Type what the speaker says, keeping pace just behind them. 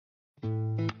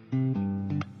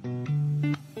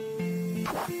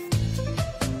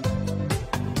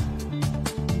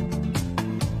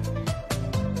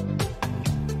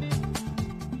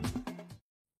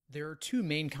two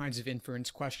main kinds of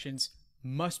inference questions: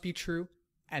 must be true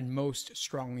and most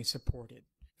strongly supported.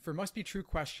 For must be true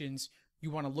questions,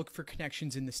 you want to look for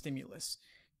connections in the stimulus.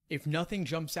 If nothing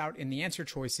jumps out in the answer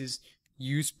choices,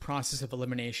 use process of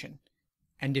elimination.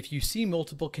 And if you see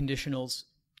multiple conditionals,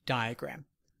 diagram.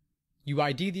 You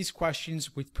ID these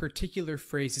questions with particular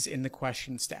phrases in the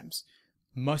question stems.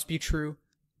 Must be true,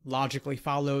 logically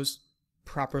follows,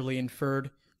 properly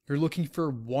inferred. You're looking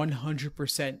for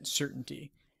 100%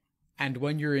 certainty. And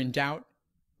when you're in doubt,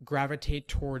 gravitate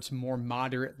towards more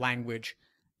moderate language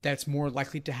that's more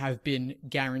likely to have been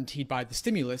guaranteed by the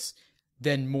stimulus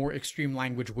than more extreme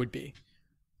language would be.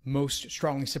 Most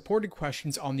strongly supported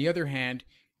questions, on the other hand,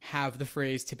 have the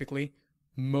phrase typically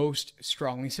most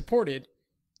strongly supported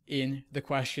in the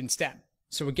question stem.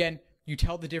 So again, you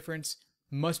tell the difference.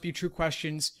 Must be true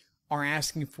questions are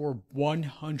asking for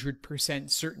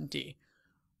 100% certainty.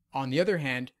 On the other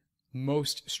hand,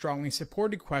 most strongly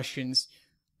supported questions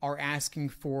are asking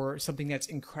for something that's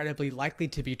incredibly likely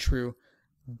to be true,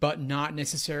 but not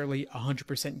necessarily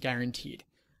 100% guaranteed.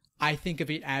 I think of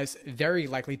it as very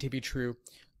likely to be true,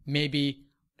 maybe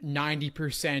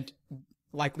 90%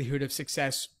 likelihood of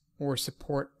success or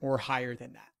support or higher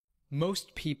than that.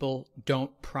 Most people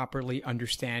don't properly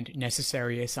understand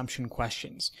necessary assumption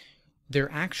questions.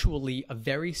 They're actually a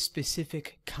very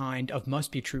specific kind of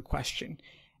must be true question,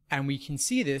 and we can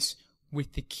see this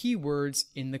with the keywords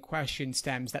in the question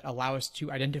stems that allow us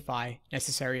to identify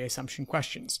necessary assumption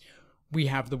questions. We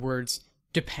have the words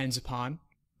depends upon,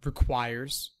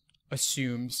 requires,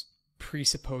 assumes,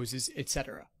 presupposes,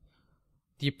 etc.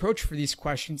 The approach for these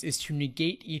questions is to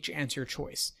negate each answer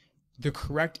choice. The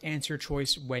correct answer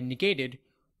choice, when negated,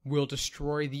 will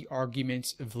destroy the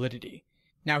argument's validity.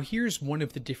 Now here's one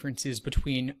of the differences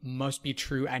between must be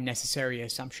true and necessary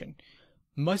assumption.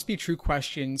 Must be true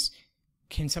questions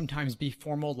can sometimes be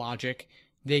formal logic.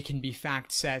 They can be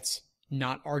fact sets,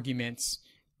 not arguments.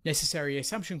 Necessary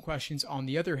assumption questions, on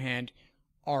the other hand,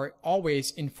 are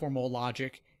always informal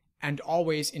logic and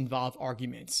always involve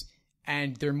arguments,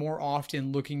 and they're more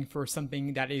often looking for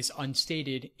something that is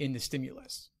unstated in the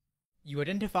stimulus. You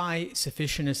identify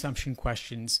sufficient assumption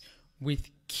questions with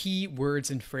key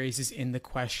words and phrases in the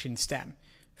question stem.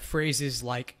 Phrases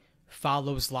like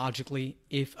follows logically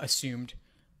if assumed,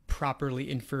 properly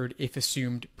inferred if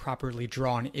assumed, properly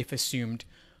drawn if assumed.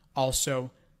 Also,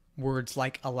 words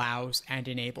like allows and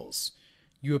enables.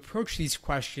 You approach these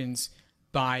questions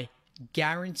by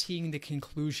guaranteeing the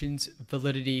conclusion's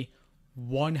validity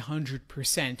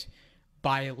 100%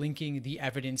 by linking the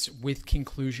evidence with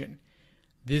conclusion.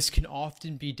 This can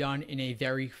often be done in a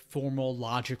very formal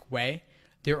logic way.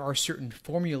 There are certain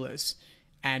formulas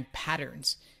and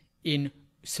patterns in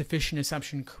sufficient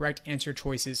assumption correct answer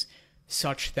choices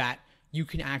such that you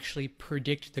can actually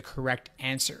predict the correct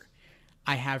answer.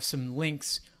 I have some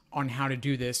links on how to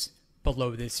do this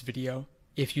below this video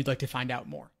if you'd like to find out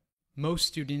more. Most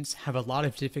students have a lot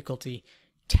of difficulty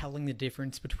telling the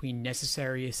difference between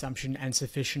necessary assumption and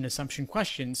sufficient assumption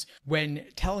questions when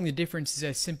telling the difference is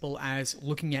as simple as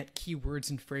looking at keywords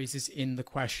and phrases in the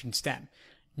question stem.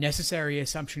 Necessary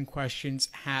assumption questions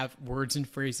have words and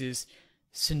phrases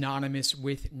synonymous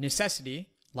with necessity,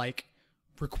 like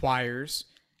requires,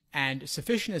 and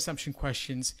sufficient assumption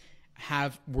questions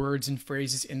have words and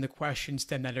phrases in the question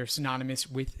stem that are synonymous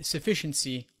with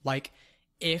sufficiency, like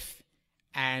if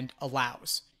and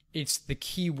allows. It's the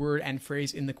key word and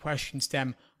phrase in the question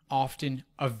stem, often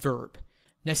a verb.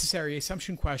 Necessary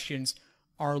assumption questions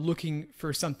are looking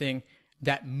for something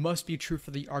that must be true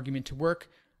for the argument to work,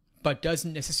 but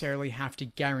doesn't necessarily have to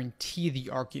guarantee the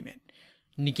argument.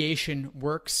 Negation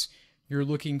works. You're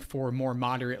looking for more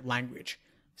moderate language.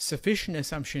 Sufficient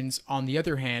assumptions, on the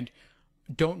other hand,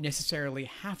 don't necessarily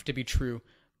have to be true,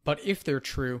 but if they're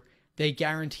true, they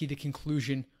guarantee the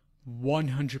conclusion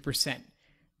 100%.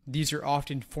 These are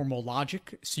often formal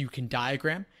logic, so you can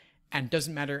diagram, and it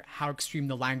doesn't matter how extreme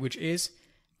the language is,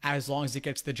 as long as it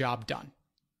gets the job done.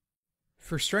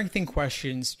 For strengthening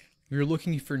questions, you're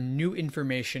looking for new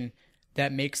information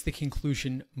that makes the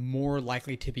conclusion more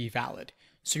likely to be valid.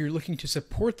 So you're looking to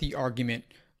support the argument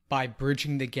by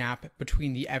bridging the gap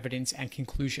between the evidence and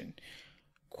conclusion.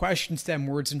 Question stem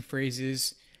words and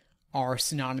phrases are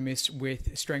synonymous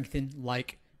with strengthen,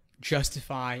 like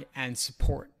justify and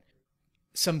support.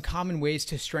 Some common ways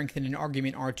to strengthen an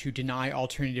argument are to deny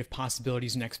alternative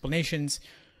possibilities and explanations,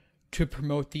 to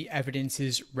promote the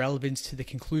evidence's relevance to the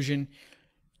conclusion,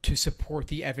 to support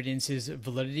the evidence's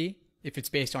validity, if it's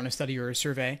based on a study or a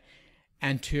survey,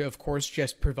 and to, of course,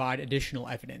 just provide additional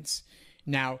evidence.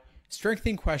 Now,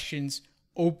 strengthening questions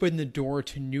open the door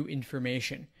to new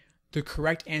information. The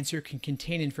correct answer can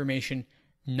contain information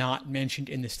not mentioned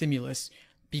in the stimulus,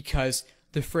 because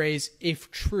the phrase if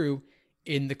true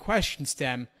in the question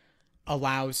stem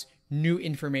allows new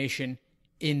information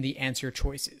in the answer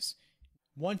choices.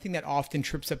 One thing that often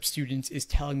trips up students is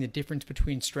telling the difference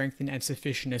between strengthened and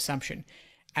sufficient assumption.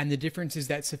 And the difference is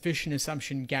that sufficient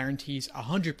assumption guarantees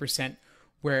 100%,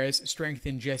 whereas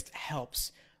strengthened just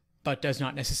helps, but does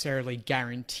not necessarily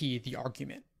guarantee the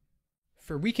argument.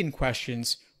 For weakened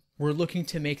questions, we're looking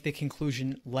to make the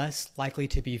conclusion less likely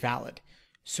to be valid.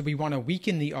 So we want to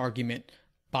weaken the argument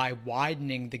by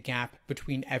widening the gap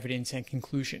between evidence and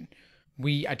conclusion.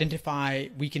 We identify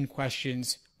weakened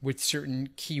questions with certain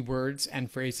keywords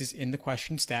and phrases in the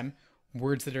question stem,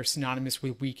 words that are synonymous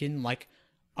with weaken, like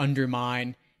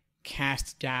undermine,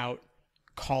 cast doubt,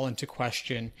 call into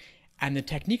question. And the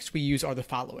techniques we use are the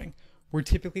following. We're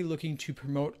typically looking to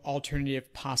promote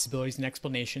alternative possibilities and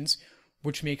explanations,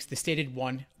 which makes the stated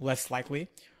one less likely.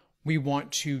 We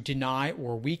want to deny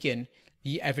or weaken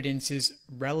the evidence's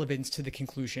relevance to the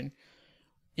conclusion.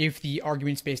 If the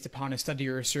argument's based upon a study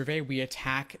or a survey, we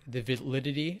attack the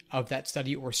validity of that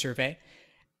study or survey,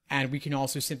 and we can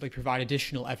also simply provide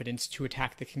additional evidence to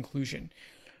attack the conclusion.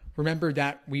 Remember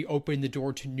that we open the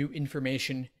door to new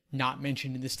information not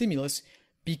mentioned in the stimulus,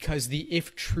 because the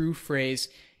if true phrase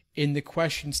in the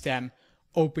question stem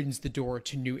opens the door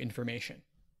to new information.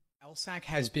 LSAT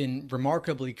has been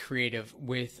remarkably creative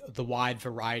with the wide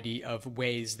variety of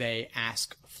ways they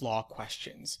ask flaw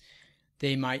questions.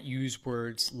 They might use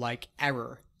words like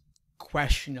error,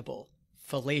 questionable,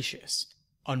 fallacious,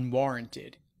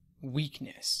 unwarranted,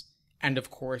 weakness, and of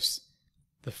course,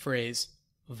 the phrase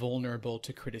vulnerable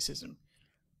to criticism.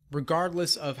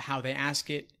 Regardless of how they ask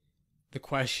it, the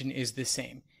question is the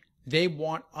same. They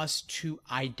want us to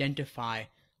identify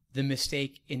the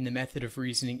mistake in the method of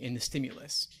reasoning in the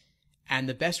stimulus. And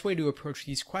the best way to approach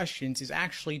these questions is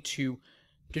actually to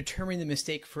determine the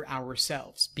mistake for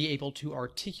ourselves, be able to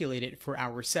articulate it for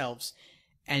ourselves,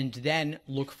 and then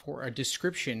look for a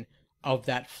description of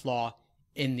that flaw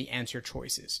in the answer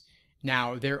choices.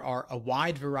 Now, there are a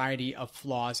wide variety of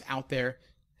flaws out there.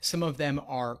 Some of them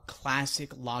are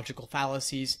classic logical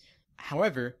fallacies.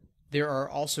 However, there are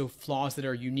also flaws that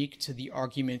are unique to the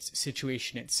argument's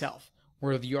situation itself,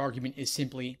 where the argument is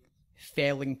simply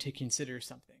failing to consider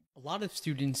something. A lot of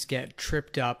students get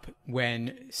tripped up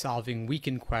when solving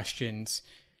weakened questions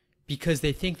because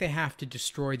they think they have to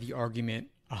destroy the argument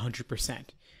 100%.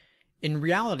 In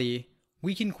reality,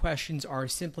 weakened questions are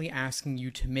simply asking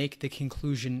you to make the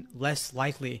conclusion less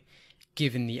likely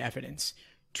given the evidence,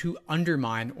 to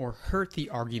undermine or hurt the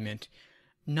argument,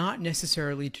 not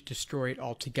necessarily to destroy it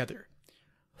altogether.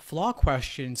 Flaw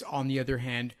questions, on the other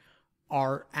hand,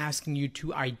 are asking you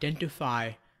to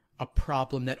identify a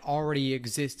problem that already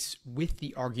exists with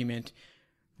the argument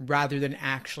rather than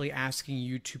actually asking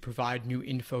you to provide new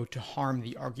info to harm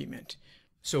the argument.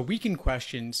 So weakened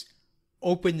questions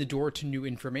open the door to new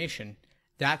information.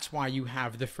 That's why you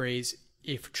have the phrase,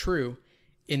 if true,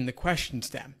 in the question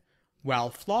stem.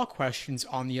 While flaw questions,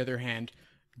 on the other hand,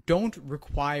 don't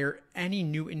require any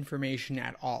new information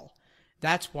at all.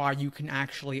 That's why you can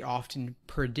actually often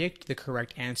predict the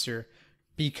correct answer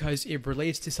because it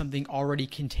relates to something already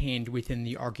contained within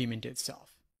the argument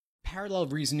itself. Parallel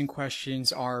reasoning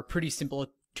questions are pretty simple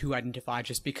to identify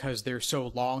just because they're so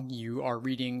long. You are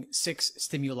reading 6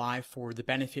 stimuli for the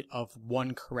benefit of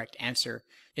one correct answer.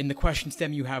 In the question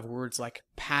stem, you have words like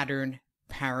pattern,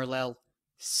 parallel,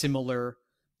 similar,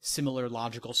 similar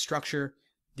logical structure.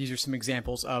 These are some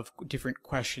examples of different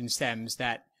question stems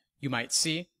that you might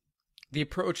see. The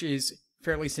approach is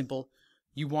fairly simple.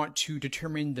 You want to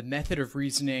determine the method of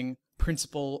reasoning,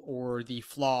 principle, or the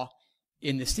flaw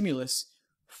in the stimulus,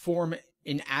 form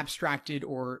an abstracted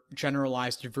or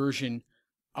generalized version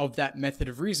of that method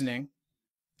of reasoning,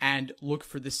 and look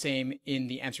for the same in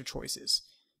the answer choices.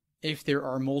 If there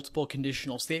are multiple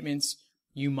conditional statements,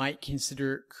 you might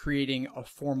consider creating a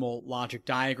formal logic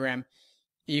diagram.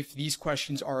 If these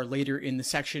questions are later in the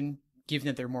section, given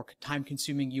that they're more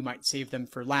time-consuming, you might save them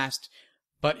for last.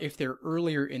 But if they're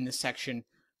earlier in the section,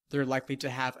 they're likely to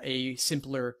have a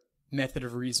simpler method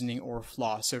of reasoning or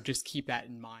flaw, so just keep that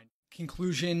in mind.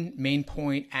 Conclusion, main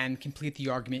point, and complete the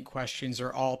argument questions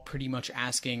are all pretty much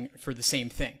asking for the same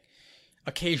thing.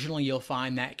 Occasionally you'll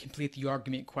find that complete the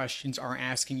argument questions are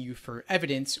asking you for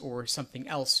evidence or something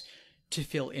else to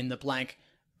fill in the blank,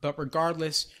 but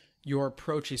regardless, your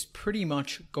approach is pretty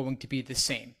much going to be the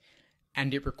same,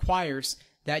 and it requires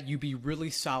that you be really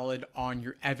solid on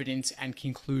your evidence and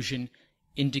conclusion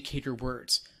indicator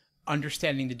words,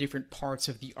 understanding the different parts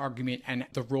of the argument and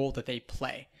the role that they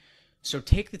play. So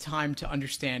take the time to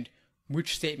understand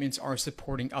which statements are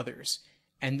supporting others,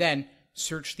 and then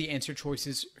search the answer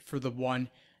choices for the one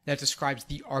that describes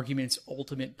the argument's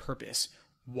ultimate purpose.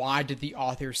 Why did the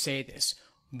author say this?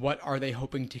 What are they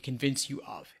hoping to convince you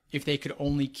of? If they could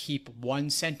only keep one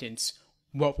sentence,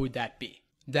 what would that be?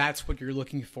 That's what you're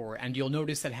looking for, and you'll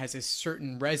notice that has a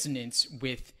certain resonance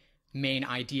with main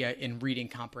idea in reading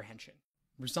comprehension.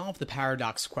 Resolve the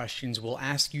paradox questions will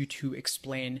ask you to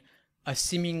explain a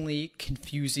seemingly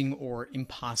confusing or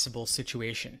impossible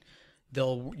situation.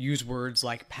 They'll use words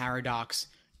like paradox,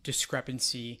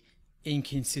 discrepancy,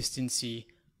 inconsistency,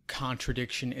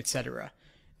 contradiction, etc.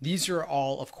 These are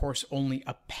all, of course, only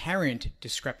apparent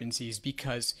discrepancies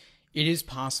because it is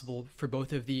possible for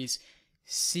both of these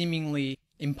seemingly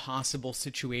impossible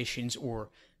situations or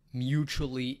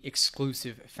mutually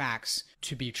exclusive facts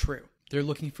to be true. They're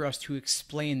looking for us to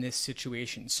explain this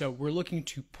situation. So we're looking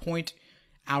to point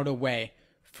out a way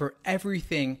for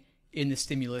everything in the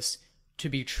stimulus to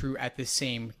be true at the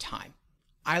same time.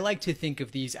 I like to think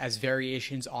of these as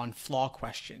variations on flaw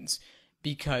questions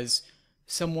because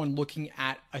someone looking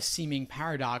at a seeming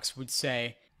paradox would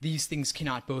say, these things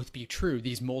cannot both be true.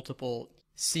 These multiple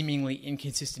seemingly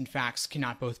inconsistent facts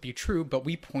cannot both be true, but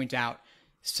we point out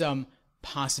some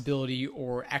possibility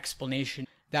or explanation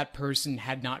that person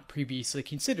had not previously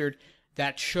considered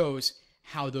that shows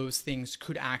how those things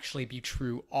could actually be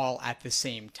true all at the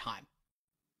same time.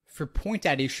 For point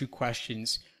at issue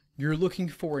questions, you're looking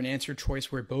for an answer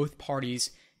choice where both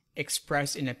parties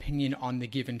express an opinion on the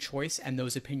given choice and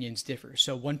those opinions differ.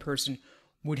 So one person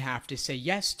would have to say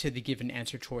yes to the given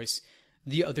answer choice,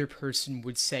 the other person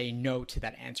would say no to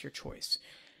that answer choice.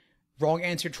 Wrong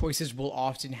answer choices will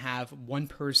often have one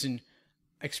person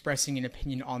expressing an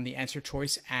opinion on the answer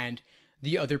choice and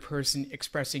the other person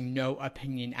expressing no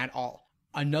opinion at all.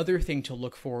 Another thing to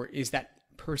look for is that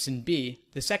person B,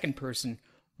 the second person,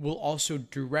 will also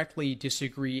directly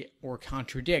disagree or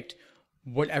contradict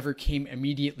whatever came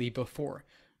immediately before.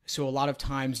 So a lot of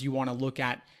times you want to look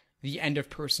at the end of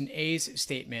person A's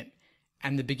statement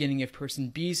and the beginning of person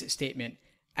B's statement,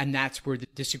 and that's where the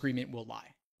disagreement will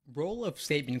lie. Role of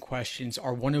statement questions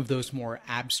are one of those more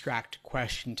abstract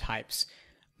question types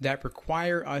that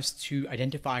require us to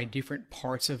identify different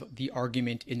parts of the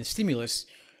argument in the stimulus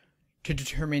to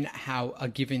determine how a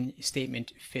given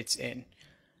statement fits in.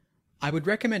 I would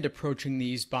recommend approaching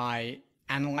these by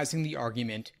analyzing the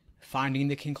argument, finding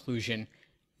the conclusion,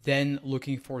 then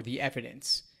looking for the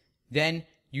evidence. Then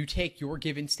you take your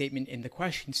given statement in the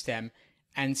question stem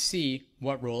and see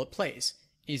what role it plays.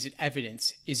 Is it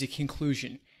evidence? Is it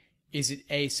conclusion? Is it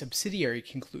a subsidiary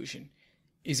conclusion?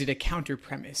 Is it a counter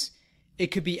premise? It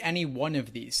could be any one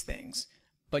of these things,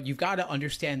 but you've got to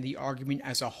understand the argument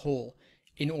as a whole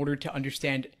in order to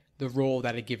understand the role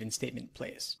that a given statement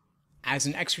plays. As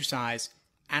an exercise,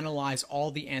 analyze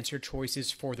all the answer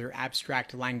choices for their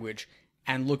abstract language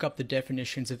and look up the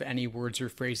definitions of any words or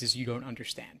phrases you don't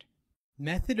understand.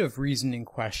 Method of reasoning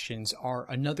questions are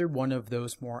another one of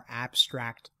those more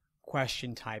abstract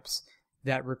question types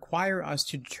that require us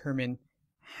to determine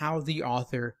how the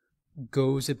author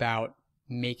goes about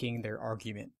making their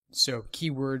argument. So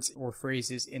keywords or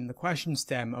phrases in the question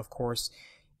stem, of course,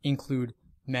 include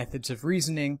methods of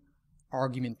reasoning,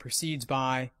 argument proceeds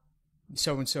by,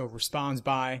 so-and-so responds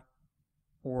by,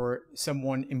 or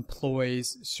someone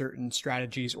employs certain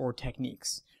strategies or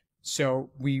techniques. So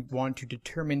we want to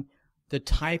determine the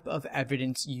type of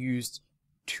evidence used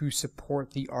to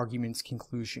support the argument's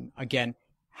conclusion. Again,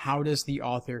 how does the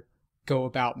author go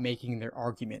about making their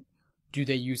argument? Do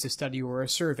they use a study or a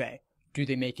survey? Do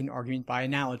they make an argument by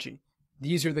analogy?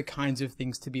 These are the kinds of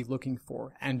things to be looking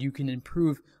for, and you can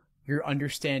improve your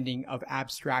understanding of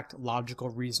abstract logical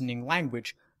reasoning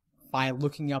language by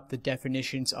looking up the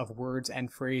definitions of words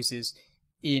and phrases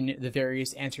in the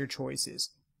various answer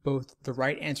choices, both the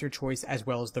right answer choice as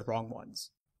well as the wrong ones.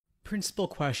 Principal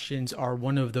questions are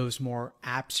one of those more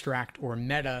abstract or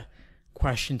meta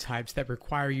question types that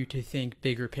require you to think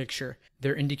bigger picture.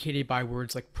 They're indicated by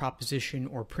words like proposition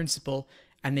or principle,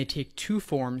 and they take two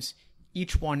forms,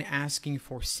 each one asking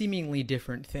for seemingly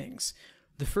different things.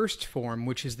 The first form,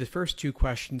 which is the first two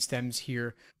question stems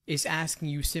here, is asking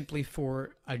you simply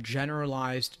for a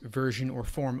generalized version or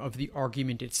form of the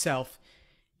argument itself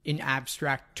in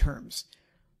abstract terms.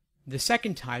 The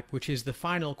second type, which is the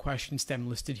final question stem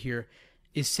listed here,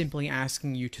 is simply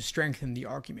asking you to strengthen the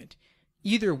argument.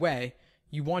 Either way,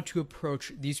 you want to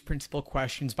approach these principal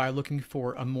questions by looking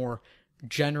for a more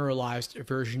generalized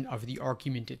version of the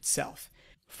argument itself.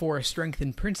 For a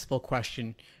strengthened principal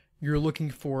question, you're looking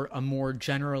for a more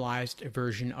generalized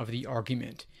version of the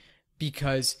argument,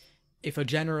 because if a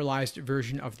generalized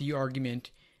version of the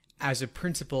argument as a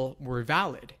principle were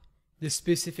valid, the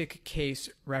specific case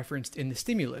referenced in the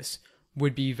stimulus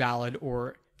would be valid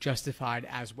or justified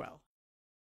as well.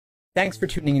 Thanks for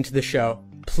tuning into the show.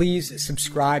 Please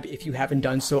subscribe if you haven't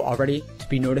done so already to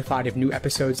be notified of new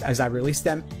episodes as I release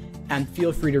them, and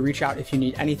feel free to reach out if you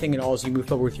need anything at all as you move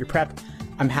forward with your prep.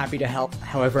 I'm happy to help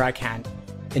however I can.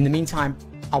 In the meantime,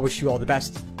 I'll wish you all the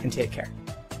best and take care.